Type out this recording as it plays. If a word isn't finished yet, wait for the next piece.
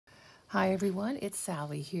Hi everyone, it's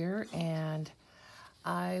Sally here, and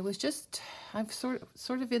I'm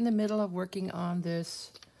sort of in the middle of working on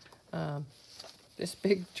this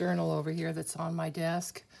big journal over here that's on my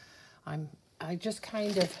desk. I just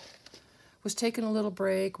kind of was taking a little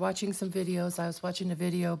break, watching some videos. I was watching a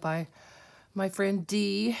video by my friend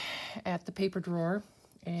Dee at the paper drawer,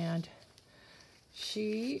 and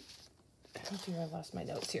I lost my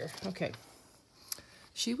notes here. Okay.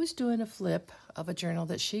 She was doing a flip of a journal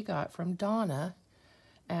that she got from Donna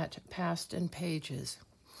at Past and Pages.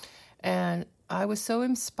 And I was so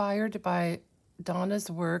inspired by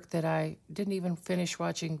Donna's work that I didn't even finish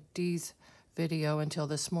watching Dee's video until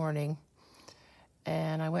this morning.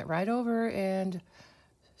 And I went right over and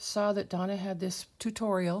saw that Donna had this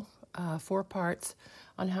tutorial, 4 parts,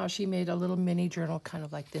 on how she made a little mini journal kind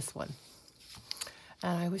of like this one.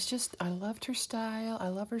 And I loved her style. I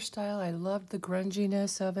love her style. I loved the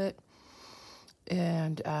grunginess of it.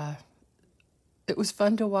 And it was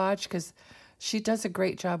fun to watch because she does a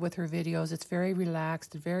great job with her videos. It's very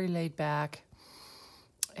relaxed, very laid back.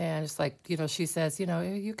 And it's like, she says,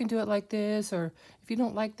 you can do it like this, or if you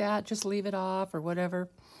don't like that, just leave it off or whatever.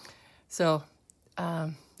 So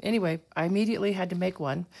anyway, I immediately had to make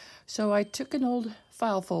one. So I took an old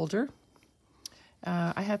file folder.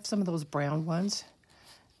 I have some of those brown ones.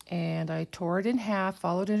 And I tore it in half,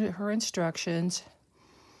 followed her instructions,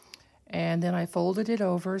 and then I folded it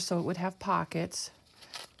over so it would have pockets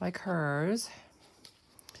like hers.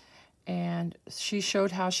 And she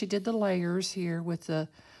showed how she did the layers here with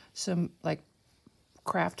some like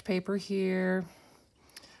craft paper here.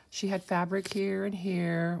 She had fabric here and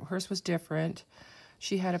here. Hers was different.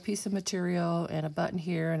 She had a piece of material and a button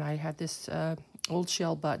here, and I had this old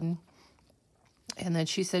shell button. And then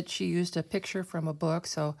she said she used a picture from a book,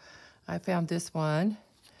 so I found this one.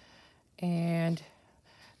 And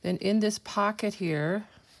then in this pocket here,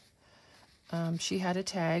 she had a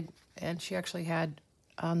tag, and she actually had,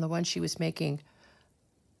 on the one she was making,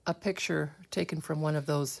 a picture taken from one of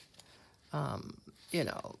those,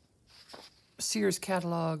 Sears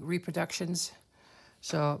catalog reproductions.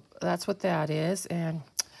 So that's what that is. And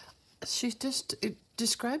she just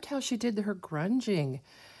described how she did her grunging.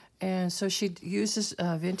 And so she uses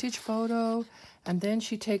a vintage photo, and then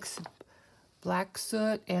she takes black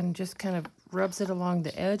soot and just kind of rubs it along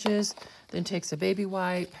the edges, then takes a baby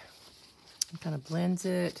wipe and kind of blends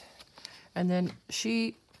it. And then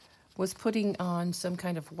she was putting on some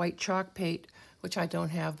kind of white chalk paint, which I don't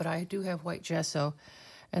have, but I do have white gesso.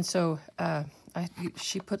 And so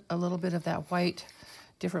she put a little bit of that white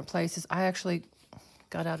different places. I actually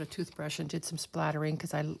got out a toothbrush and did some splattering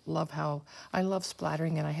because I love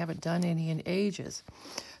splattering, and I haven't done any in ages.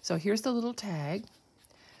 So here's the little tag,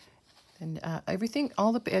 and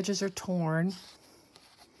all the edges are torn.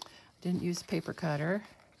 Didn't use paper cutter.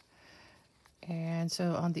 And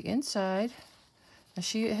so on the inside,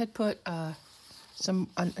 she had put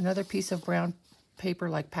another piece of brown paper,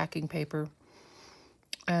 like packing paper,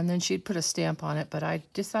 and then she'd put a stamp on it, but I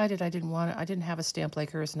decided I didn't have a stamp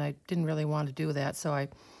like hers, and I didn't really want to do that, so I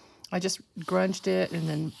just grunged it and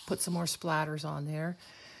then put some more splatters on there.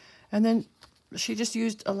 And then she just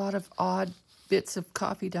used a lot of odd bits of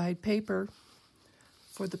coffee-dyed paper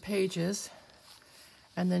for the pages.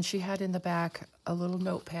 And then she had in the back a little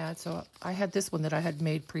notepad, so I had this one that I had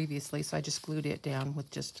made previously, so I just glued it down with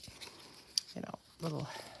just, little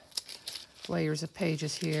layers of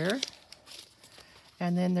pages here.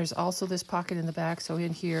 And then there's also this pocket in the back, so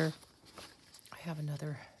in here I have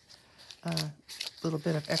another little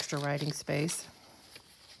bit of extra writing space.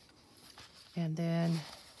 And then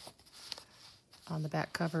on the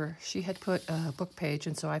back cover, she had put a book page,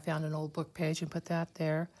 and so I found an old book page and put that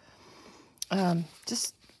there. I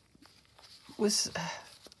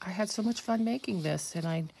had so much fun making this, and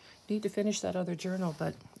I need to finish that other journal,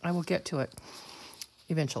 but I will get to it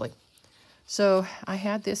eventually. So I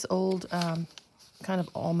had this old kind of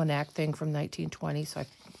almanac thing from 1920, so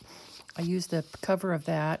I used the cover of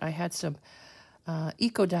that. I had some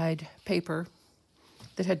eco-dyed paper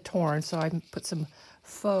that had torn, so I put some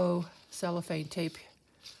faux cellophane tape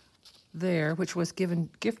there, which was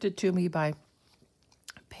gifted to me by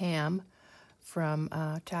Pam from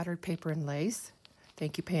Tattered Paper and Lace.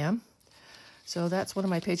 Thank you, Pam. So that's one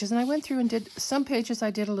of my pages, and I went through and did some pages.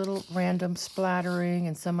 I did a little random splattering,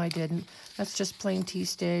 and some I didn't. That's just plain tea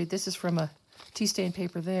stain. This is from a tea stain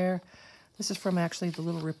paper there. This is from actually the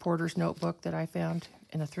little reporter's notebook that I found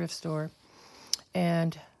in a thrift store.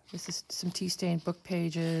 And this is some tea stain book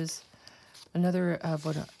pages. Another of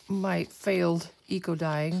my failed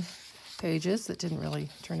eco-dyeing pages that didn't really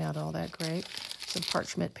turn out all that great. Some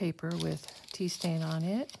parchment paper with tea stain on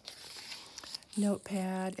it.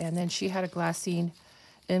 notepad, and then she had a glassine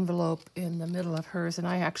envelope in the middle of hers, and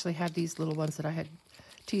I actually had these little ones that I had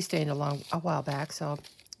tea stained a while back. So,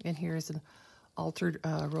 and here's an altered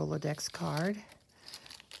Rolodex card,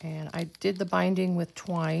 and I did the binding with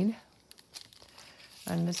twine,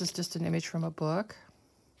 and this is just an image from a book,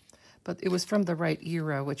 but it was from the right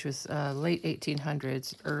era, which was late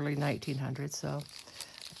 1800s, early 1900s. So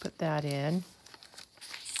I put that in.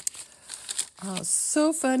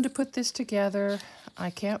 So fun to put this together. I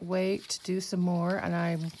can't wait to do some more, and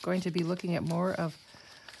I'm going to be looking at more of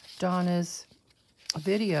Donna's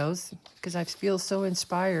videos because I feel so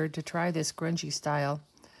inspired to try this grungy style.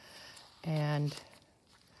 And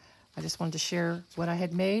I just wanted to share what I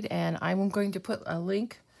had made, and I'm going to put a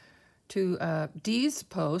link to Dee's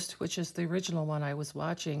post, which is the original one I was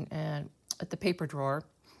watching, and at the paper drawer,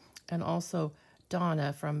 and also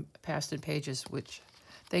Donna from Past and Pages, which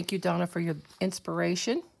thank you, Donna, for your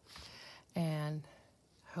inspiration, and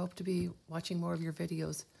I hope to be watching more of your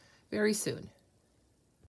videos very soon.